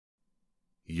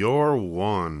You're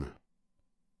One.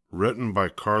 Written by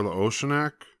Carla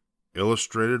Oceanek,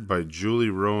 illustrated by Julie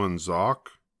Rowan Zock,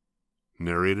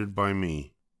 narrated by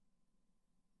me.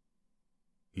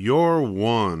 You're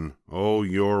one, oh,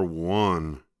 you're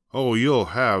one. Oh, you'll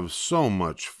have so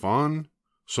much fun,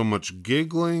 so much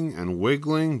giggling and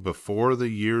wiggling before the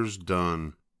year's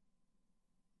done.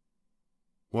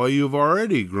 Why, you've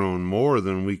already grown more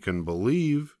than we can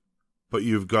believe, but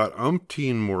you've got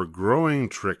umpteen more growing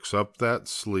tricks up that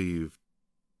sleeve.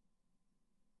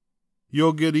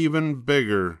 You'll get even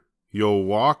bigger, you'll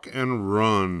walk and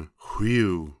run,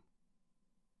 whew.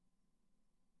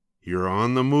 You're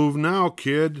on the move now,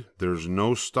 kid, there's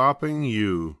no stopping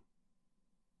you.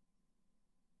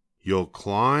 You'll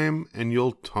climb and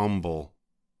you'll tumble,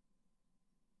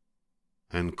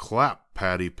 and clap,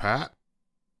 patty-pat.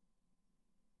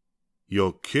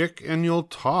 You'll kick and you'll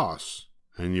toss,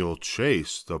 and you'll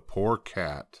chase the poor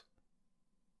cat.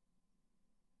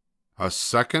 A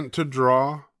second to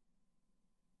draw,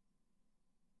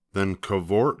 then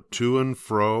cavort to and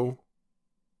fro,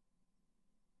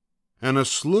 and a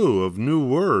slew of new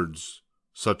words,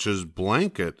 such as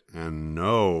blanket and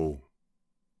no.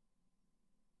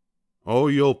 Oh,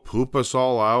 you'll poop us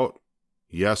all out,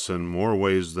 yes, in more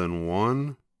ways than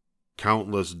one.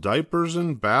 Countless diapers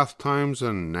and bath times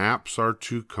and naps are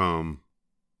to come.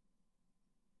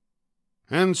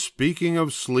 And speaking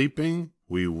of sleeping,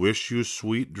 we wish you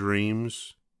sweet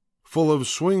dreams, full of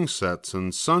swing sets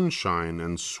and sunshine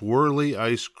and swirly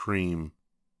ice cream.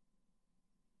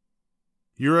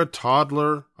 You're a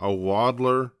toddler, a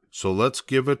waddler, so let's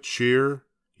give a cheer.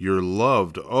 You're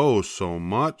loved, oh, so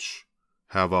much.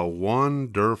 Have a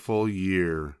wonderful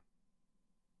year.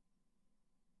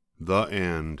 The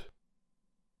End.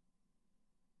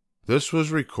 This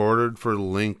was recorded for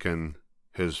Lincoln,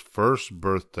 his first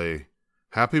birthday.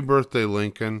 Happy birthday,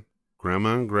 Lincoln.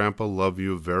 Grandma and Grandpa love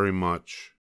you very much.